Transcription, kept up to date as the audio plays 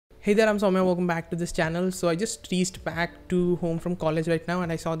Hey there, I'm Soumya. Welcome back to this channel. So I just reached back to home from college right now,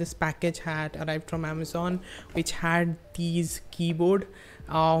 and I saw this package had arrived from Amazon, which had these keyboard,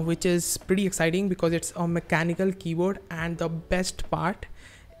 which is pretty exciting because it's a mechanical keyboard. And the best part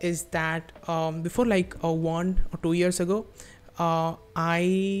is that before like 1 or 2 years ago,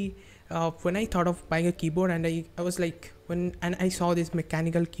 I when I thought of buying a keyboard, and I was like, when and I saw these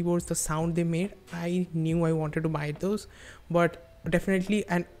mechanical keyboards, the sound they made, I knew I wanted to buy those. But definitely,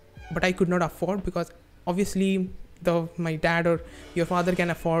 but I could not afford, because obviously my dad or your father can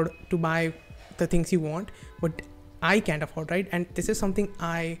afford to buy the things you want, but I can't afford, right? And this is something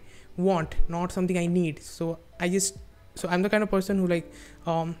I want, not something I need. So I'm the kind of person who, like,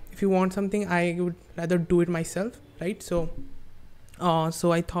 if you want something, I would rather do it myself, right? So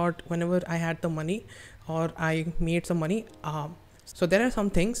I thought, whenever I had the money or I made some money, so there are some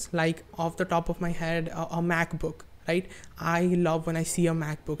things, like off the top of my head, a MacBook, right? I love when I see a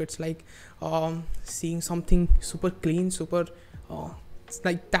MacBook. It's like seeing something super clean, super it's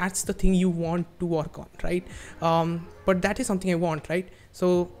like that's the thing you want to work on, right? But that is something I want, right?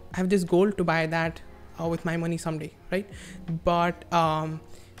 So I have this goal to buy that with my money someday, right? But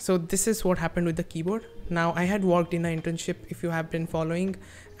so this is what happened with the keyboard. Now, I had worked in an internship, if you have been following,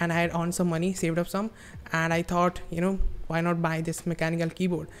 and I had earned some money, saved up some, and I thought, why not buy this mechanical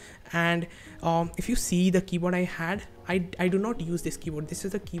keyboard? And if you see the keyboard I had, I do not use this keyboard. This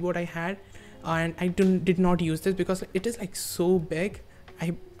is the keyboard I had, and I did not use this because it is like so big.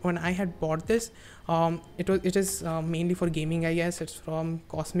 When I had bought this, it is mainly for gaming, I guess. It's from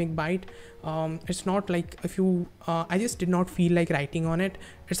CosmicByte. It's not like, if you I just did not feel like writing on it.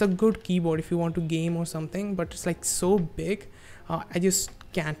 It's a good keyboard if you want to game or something, but it's like so big, I just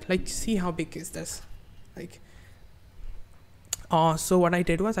can't. Like, see how big is this, like. So what I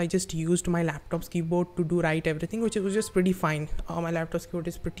did was, I just used my laptop's keyboard to write everything, which was just pretty fine. My laptop's keyboard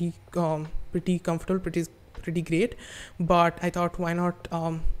is pretty comfortable, pretty great. But I thought, why not,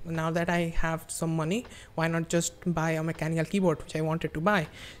 now that I have some money, why not just buy a mechanical keyboard, which I wanted to buy.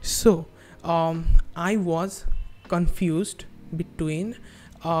 So I was confused between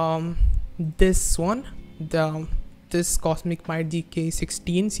this one, this Cosmic Byte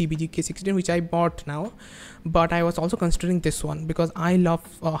GK-16 CB-GK-16, which I bought now, but I was also considering this one because I love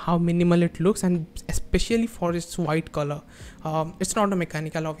how minimal it looks, and especially for its white color. It's not a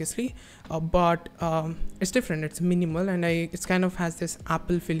mechanical, obviously, but it's different. It's minimal, and it's kind of has this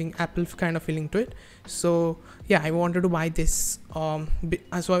apple kind of feeling to it. So yeah, I wanted to buy this. So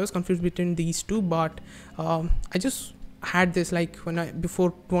I was confused between these two, but I just had this, like,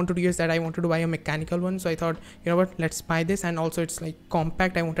 before 1 to 2 years, that I wanted to buy a mechanical one. So I thought, you know what, let's buy this. And also, it's like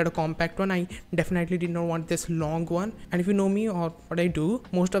compact. I wanted a compact one. I definitely did not want this long one. And if you know me or what I do,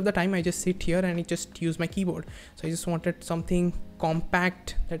 most of the time I just sit here and I just use my keyboard. So I just wanted something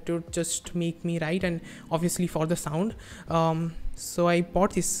compact that would just make me write, and obviously for the sound. So I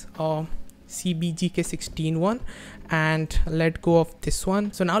bought this CB-GK-16 one and let go of this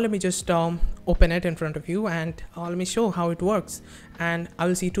one. So now let me just open it in front of you, and let me show how it works. And I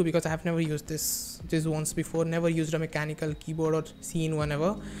will see too, because I have never used this once before, never used a mechanical keyboard or seen one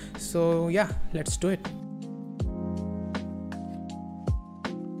ever. So yeah, let's do it.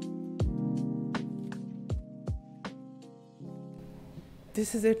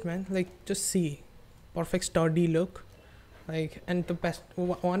 This is it, man. Like, just see, perfect sturdy look. Like, and the best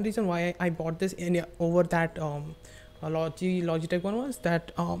one reason why I bought this over that Logitech one was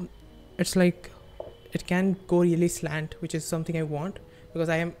that it's like it can go really slant, which is something I want, because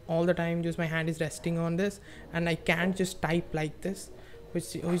I am all the time just my hand is resting on this, and I can't just type like this,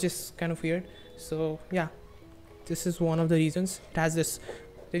 which is kind of weird. So yeah, this is one of the reasons. It has this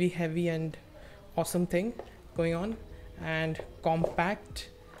really heavy and awesome thing going on, and compact.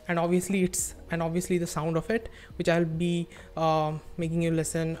 And obviously the sound of it, which I'll be making you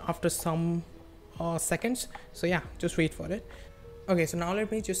listen after some seconds. So yeah, just wait for it. Okay, so now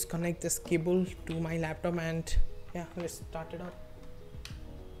let me just connect this cable to my laptop, and yeah, let's start it up.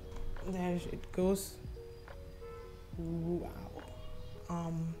 There it goes. Wow.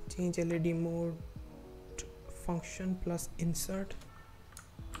 Change LED mode, function plus insert.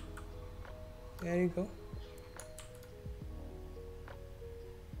 There you go.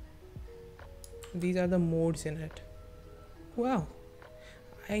 These are the modes in it. Wow,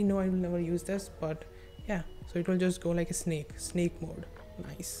 I know I will never use this, but yeah, so it will just go like a snake mode.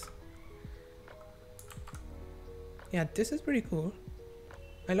 Nice. Yeah, this is pretty cool.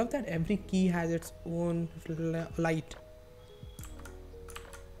 I love that every key has its own light.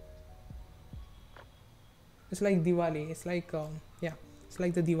 It's like Diwali. It's like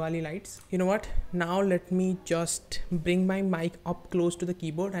like the Diwali lights. You know what? Now let me just bring my mic up close to the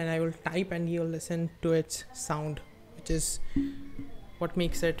keyboard and I will type and you'll listen to its sound, which is what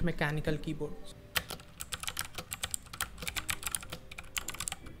makes it mechanical keyboard.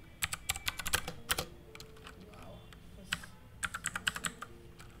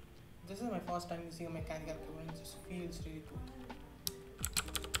 This is my first time using a mechanical keyboard and it just feels really cool.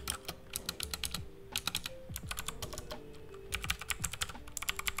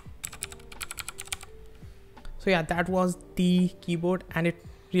 So yeah, that was the keyboard and it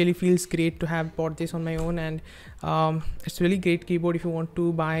really feels great to have bought this on my own, and it's really great keyboard if you want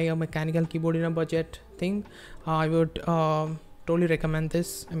to buy a mechanical keyboard in a budget thing. I would totally recommend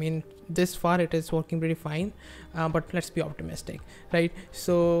this. I mean, this far it is working pretty fine, but let's be optimistic, right?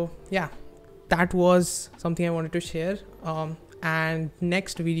 So yeah, that was something I wanted to share, and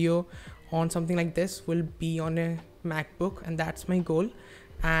next video on something like this will be on a MacBook, and that's my goal.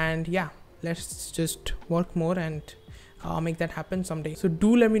 And yeah, let's just work more and make that happen someday. So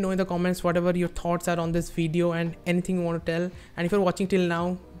do let me know in the comments whatever your thoughts are on this video and anything you want to tell. And if you're watching till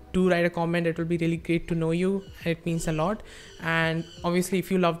now, do write a comment. It will be really great to know you and it means a lot. And obviously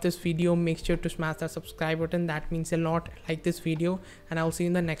if you love this video, make sure to smash that subscribe button. That means a lot. Like this video, and I'll see you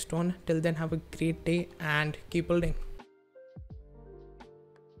in the next one. Till then, have a great day and keep building.